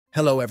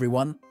Hello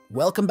everyone,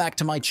 welcome back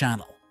to my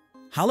channel.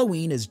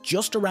 Halloween is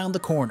just around the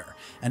corner,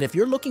 and if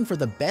you're looking for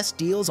the best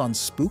deals on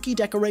spooky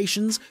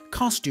decorations,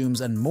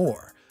 costumes, and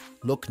more,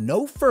 look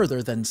no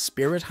further than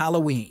Spirit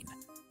Halloween.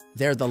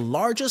 They're the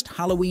largest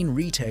Halloween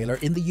retailer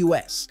in the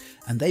US,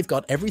 and they've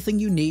got everything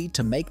you need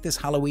to make this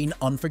Halloween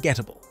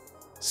unforgettable.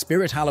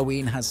 Spirit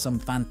Halloween has some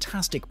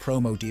fantastic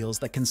promo deals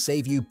that can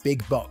save you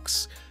big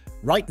bucks.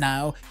 Right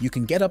now, you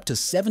can get up to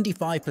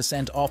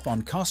 75% off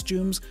on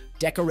costumes,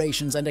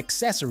 decorations, and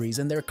accessories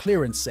in their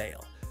clearance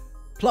sale.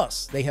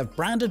 Plus, they have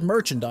branded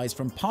merchandise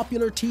from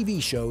popular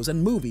TV shows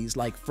and movies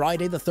like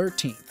Friday the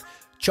 13th,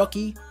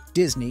 Chucky,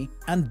 Disney,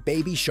 and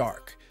Baby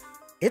Shark.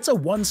 It's a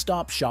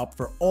one-stop shop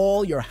for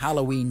all your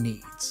Halloween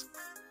needs.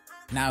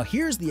 Now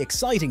here's the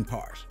exciting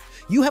part.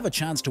 You have a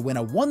chance to win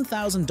a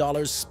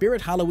 $1,000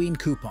 Spirit Halloween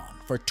coupon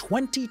for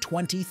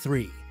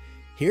 2023.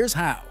 Here's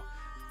how.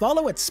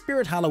 Follow at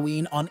Spirit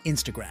Halloween on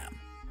Instagram.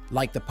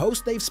 Like the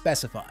post they've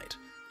specified.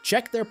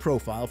 Check their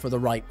profile for the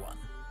right one.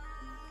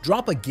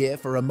 Drop a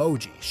GIF or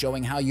emoji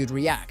showing how you'd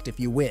react if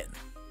you win.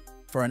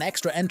 For an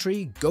extra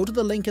entry, go to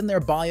the link in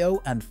their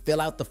bio and fill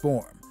out the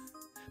form.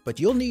 But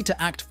you'll need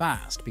to act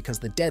fast because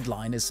the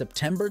deadline is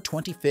September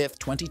 25th,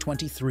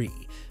 2023,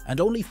 and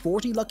only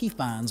 40 lucky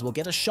fans will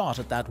get a shot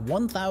at that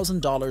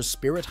 $1,000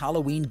 Spirit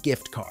Halloween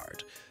gift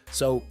card.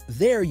 So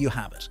there you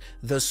have it,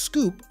 the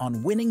scoop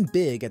on winning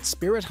big at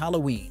Spirit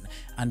Halloween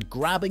and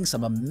grabbing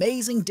some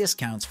amazing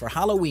discounts for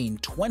Halloween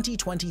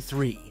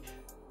 2023.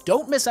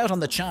 Don't miss out on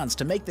the chance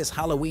to make this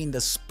Halloween the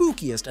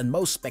spookiest and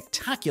most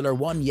spectacular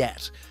one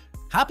yet.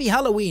 Happy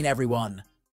Halloween, everyone!